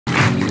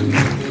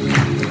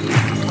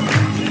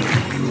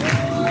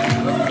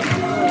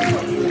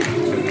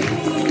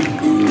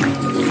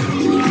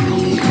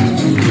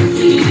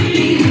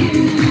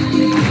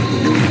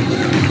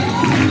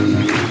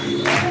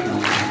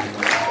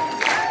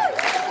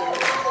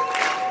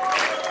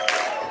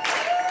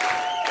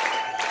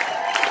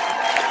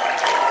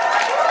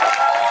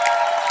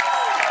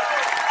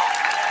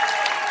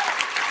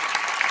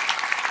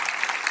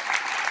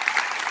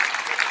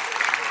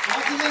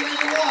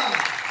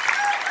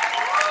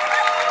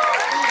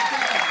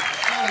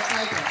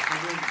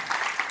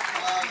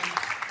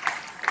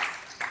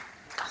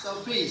So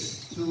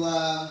pleased to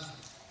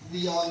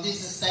be on this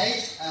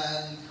stage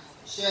and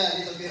share a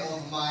little bit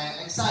of my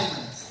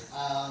excitement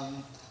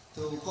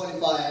to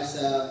qualify as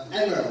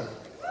Emerald.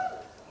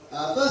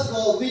 First of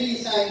all, really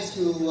thanks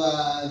to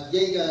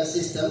Yager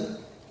system.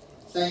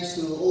 Thanks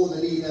to all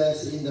the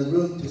leaders in the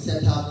room to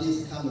set up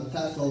this kind of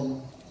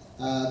platform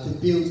to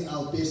build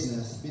our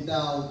business.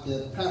 Without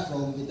the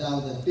platform,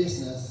 without the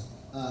business,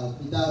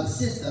 without the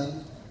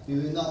system, we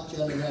will not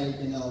generate,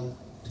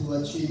 to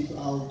achieve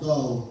our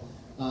goal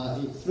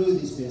through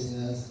this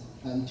business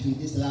and to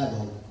this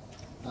level.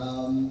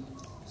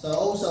 So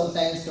also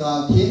thanks to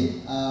our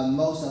team.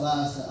 Most of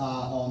us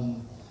are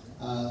on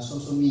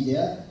social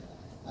media,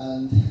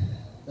 and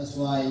that's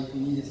why we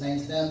need to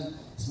thank them.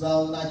 It's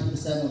about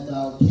 90% of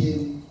our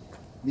team,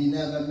 we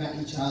never met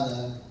each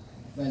other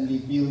when we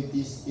built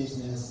this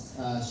business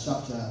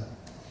structure.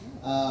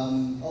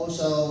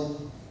 Also,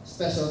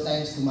 special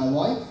thanks to my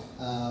wife,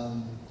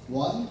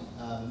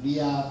 we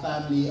are a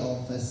family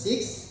of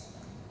 6,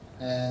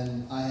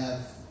 and I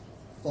have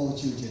 4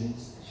 children.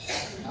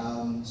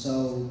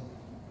 So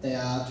they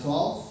are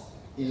 12,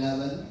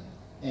 11,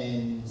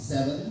 and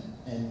 7,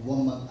 and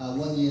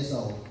 1 year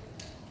old.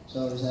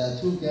 So it's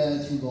 2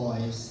 girls, 2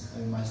 boys,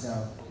 and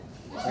myself.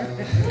 So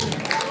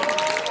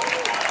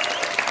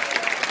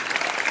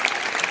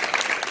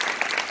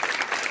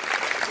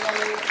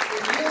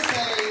if you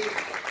say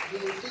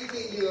you're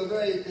thinking you're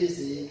very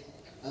busy,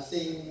 I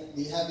think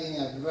we're having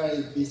a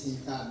very busy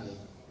family.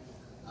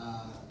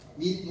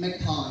 We make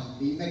time.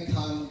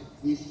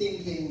 We're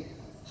thinking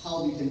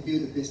how we can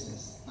build a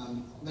business.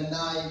 When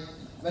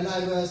I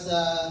was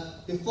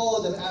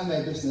before the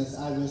Amway business,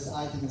 I was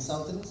IT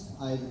consultant.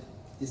 I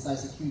designed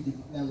security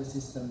network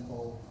system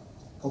for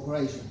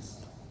corporations.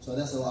 So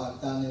that's what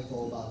I've done it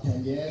for about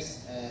 10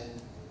 years,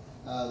 and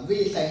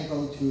really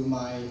thankful to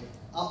my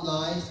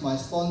uplines, my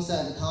sponsor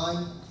at the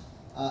time,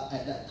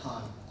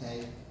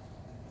 okay?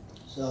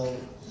 So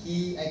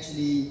he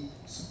actually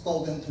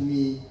spoken to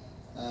me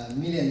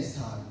millions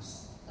of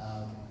times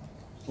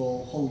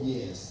for whole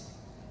years,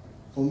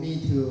 for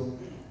me to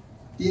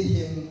did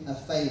him a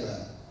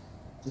favor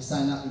to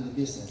sign up in the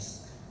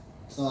business.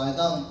 So I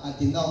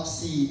did not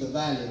see the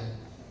value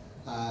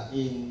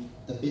in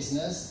the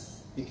business,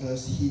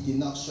 because he did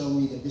not show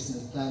me the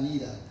business plan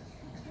either.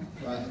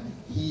 Right?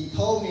 He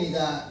told me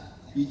that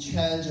you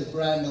change a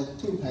brand of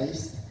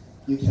toothpaste,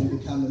 you can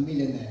become a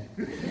millionaire.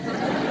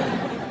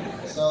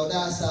 So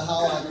that's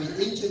how I've been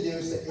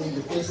introduced in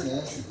the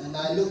business, and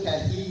I look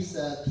at his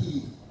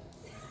teeth.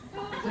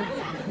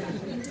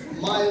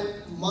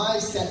 My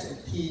set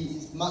of teeth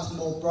is much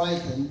more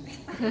brightened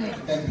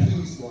than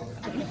his one.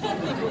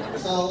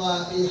 So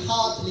it's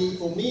hardly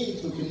for me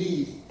to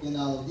believe,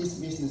 this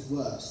business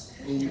works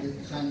in the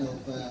kind of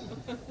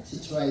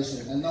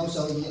situation. And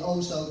also, he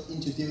also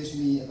introduced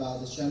me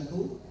about the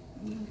shampoo,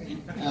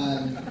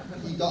 and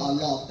he got a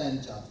lot of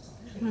dandruff.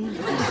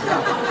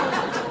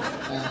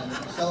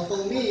 So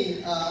for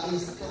me,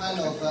 it's kind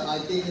of, I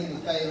did him a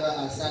favor.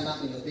 I signed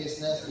up in the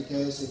business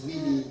because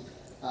really,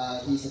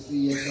 he's 3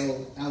 years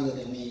old older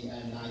than me,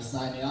 and I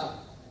signed it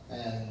up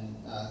and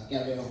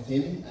get rid of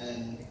him.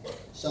 And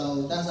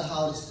so that's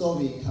how the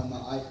story come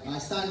out. I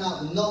signed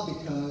up not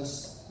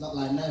because, not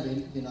like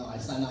Nevin, I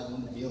signed up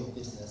on the build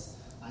business.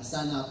 I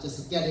signed up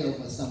just to get it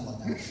over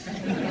someone else.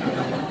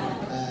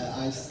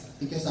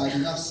 Because I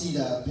did not see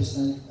the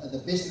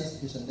business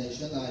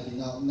presentation, I did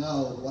not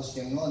know what's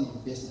going on in the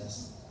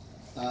business.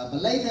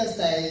 But later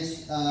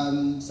stage,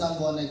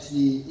 someone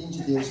actually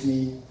introduced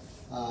me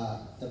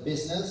the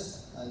business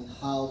and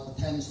how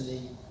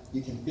potentially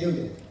you can build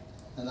it.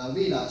 And I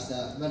realized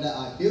that whether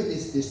I build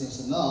this business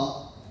or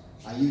not,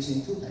 I'm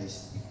using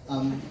toothpaste.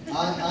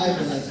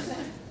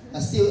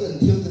 Still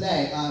until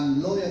today,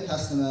 I'm loyal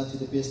customer to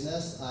the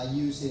business. I'm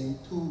using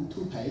 2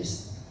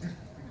 toothpaste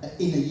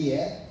in a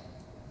year,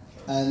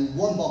 and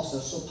 1 box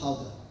of soap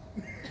powder.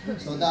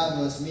 So that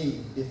was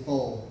me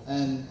before.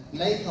 And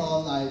later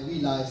on, I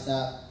realized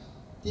that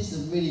this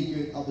is a really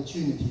good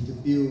opportunity to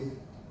build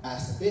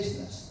as a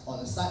business on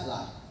the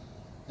sideline.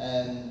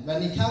 And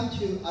when it comes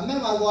to, I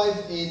met my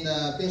wife in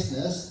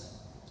business.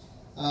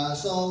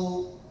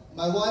 So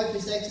my wife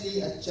is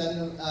actually a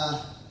general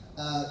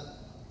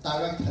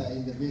director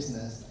in the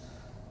business.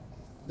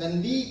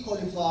 When we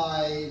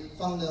qualified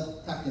founder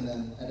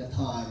platinum at the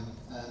time,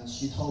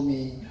 she told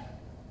me,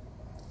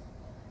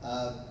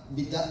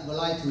 we'd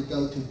like to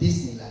go to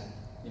Disneyland.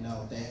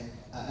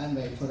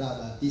 Amway put up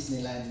a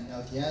Disneyland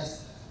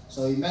LTS.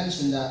 So he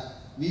mentioned that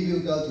we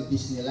will go to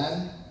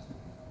Disneyland.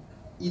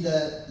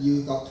 Either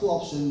you got 2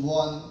 options: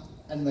 1,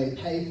 Amway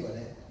pay for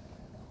it;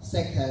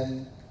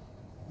 2nd,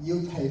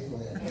 you pay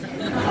for it.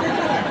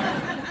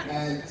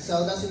 And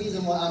so that's the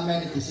reason why I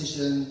made a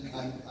decision.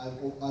 I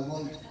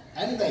want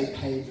Amway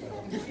pay for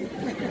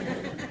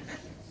it.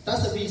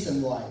 That's the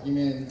reason why.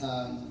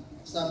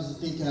 Some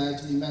speaker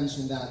actually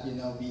mentioned that we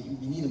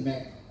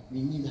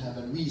need to have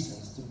a reason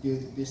to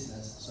build a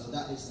business. So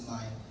that is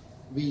my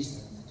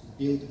reason to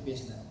build a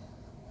business,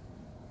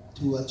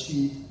 to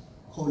achieve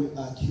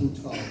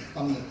Q12,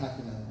 Dominant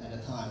Platinum at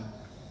the time.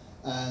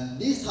 And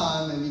this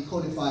time, when we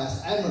qualify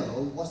as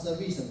Emerald, what's the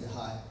reason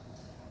behind?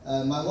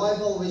 My wife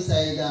always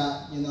say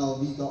that, you know,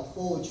 we got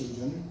 4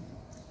 children.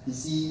 You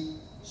see,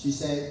 she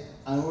said,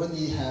 I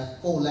already have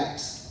 4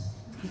 legs.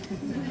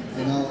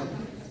 You know,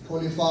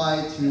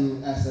 qualify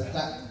to as a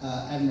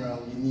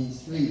Emerald, you need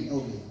 3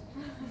 only.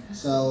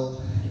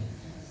 So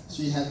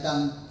she had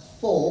done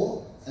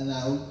 4, and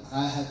now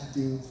I had to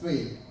do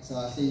 3. So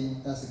I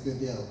think that's a good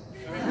deal.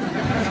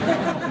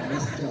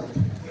 That's a joke.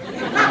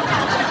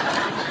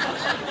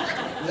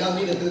 We don't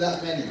need to do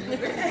that many.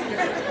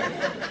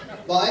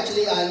 But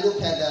actually, I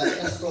look at the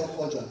cash flow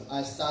quadrant.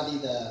 I study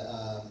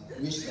the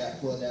rich dad,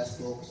 poor dad's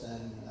books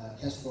and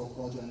cash flow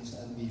quadrants,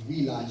 and we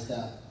realized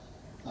that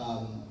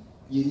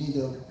you need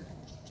to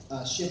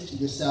shift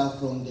yourself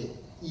from the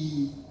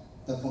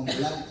from the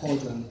left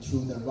quadrant to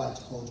the right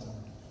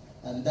quadrant,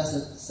 and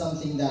that's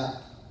something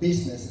that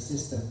business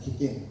system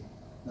kick in.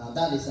 Now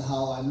that is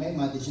how I made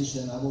my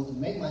decision. I want to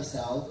make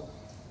myself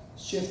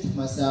shift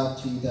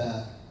myself to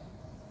the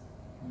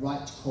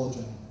right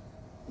quadrant,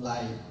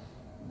 like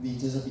we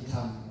just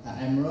become an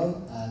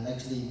Emerald, and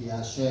actually we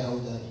are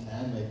shareholder in the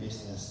Amway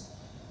business.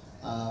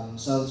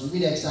 So it's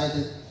really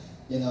excited,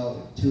 you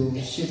know, to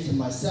shift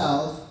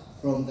myself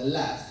from the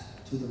left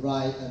to the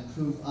right and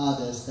prove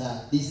others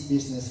that this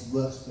business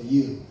works for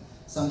you.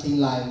 Something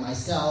like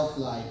myself,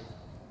 like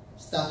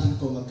starting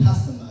from a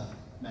customer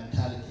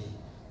mentality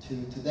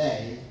to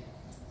today.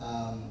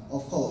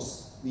 Of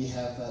course, we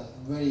have a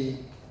very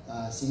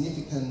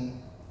significant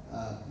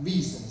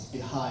reasons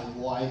behind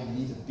why we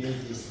need to build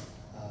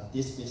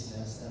this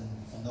business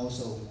and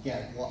also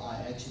get what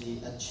I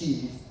actually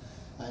achieved.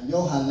 And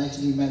Johan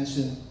actually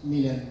mentioned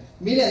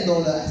million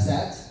dollar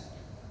assets.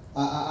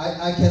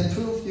 I can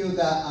prove you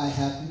that I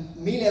have £1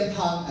 million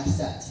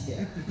assets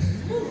here.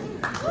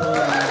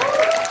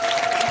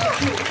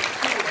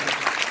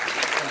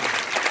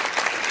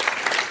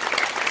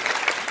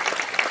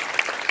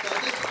 So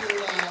just to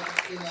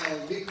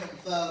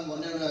reconfirm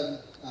whatever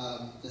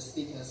the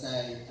speaker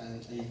say,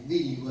 and they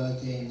really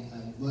working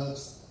and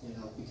works, you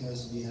know,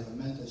 because we have a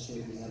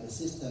mentorship, we have a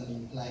system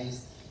in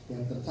place, we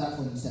have the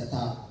platform set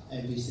up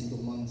every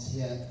single month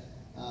here.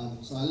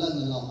 So I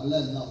learned a lot. I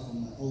learned a lot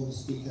from all the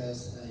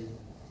speakers,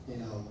 you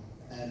know,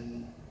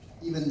 and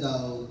even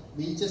though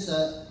we are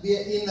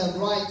in the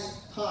right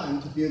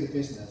time to build a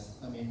business.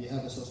 I mean, we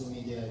have a social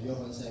media.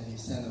 Johan said we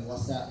send a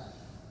WhatsApp.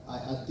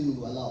 I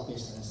do a lot of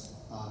business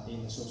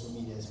in the social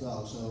media as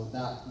well. So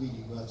that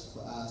really works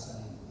for us,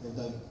 and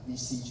although we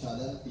see each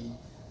other,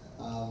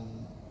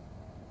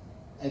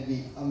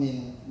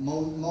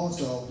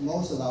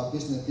 most of our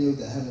business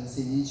builders haven't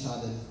seen each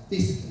other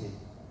physically,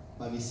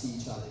 but we see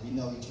each other, we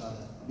know each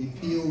other. We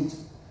build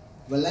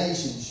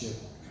relationship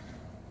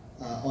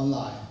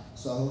online,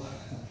 so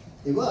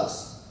it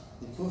works.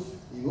 The proof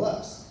it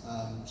works.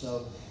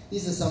 So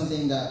this is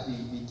something that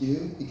we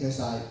do because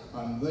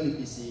I'm very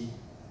busy.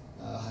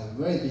 I have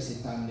a very busy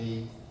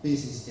family,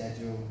 busy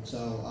schedule.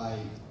 So I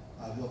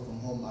work from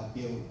home. I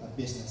build a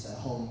business at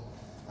home,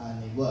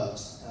 and it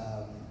works.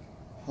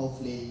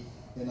 Hopefully,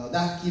 you know,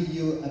 that gives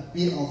you a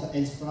bit of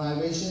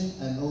inspiration,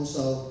 and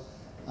also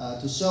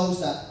to show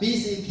that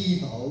busy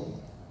people,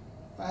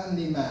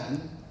 family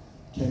man,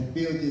 can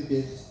build a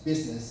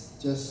business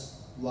just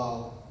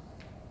while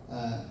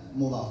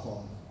mobile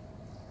phone.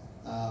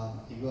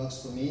 It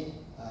works for me,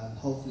 and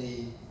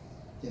hopefully,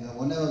 you know,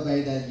 whatever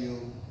way that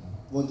you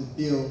want to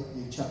build,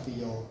 you check with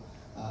your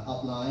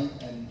upline,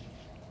 and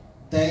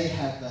they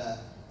have a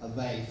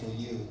way for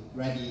you,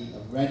 a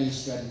ready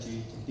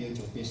strategy to build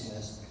your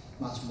business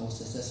much more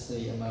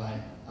successfully. And I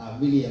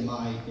really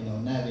admire, you know,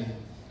 Nevin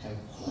have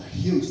a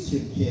huge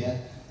team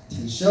here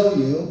to show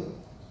you,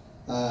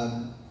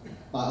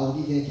 but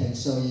only can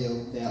show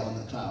you they are on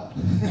the cloud.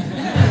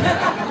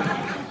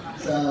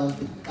 So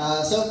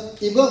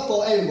it works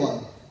for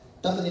everyone.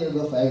 Definitely it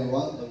works for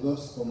everyone. It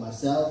works for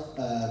myself.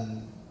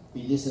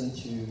 We listen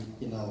to,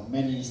 you know,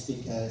 many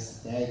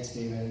speakers, their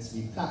experience.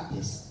 We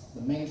practice.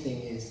 The main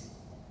thing is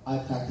I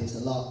practice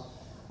a lot.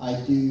 I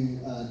do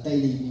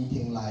daily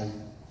meeting like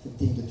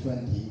 15 to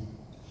 20.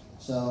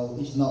 So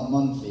it's not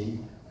monthly,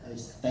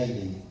 it's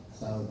daily.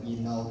 So you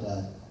know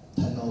the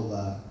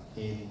turnover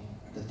in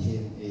the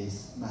team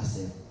is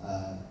massive.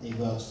 It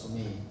works for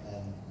me,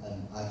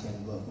 and I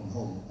can work from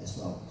home as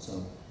well.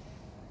 So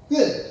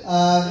good.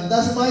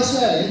 That's my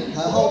sharing.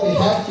 I hope it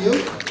helped you to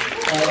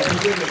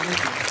build your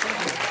business.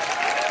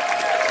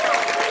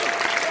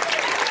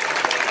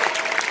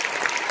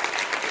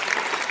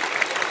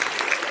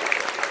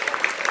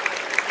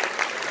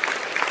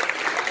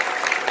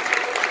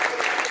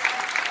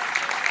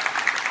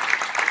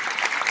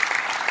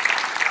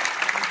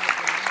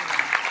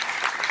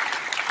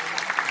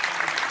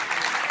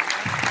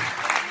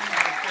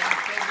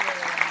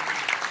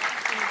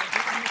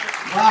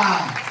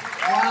 Wow.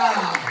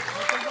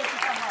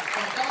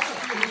 For those of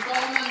you who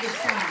don't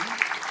understand,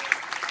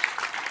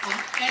 an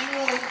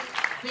annual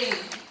pay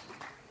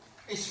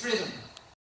is freedom.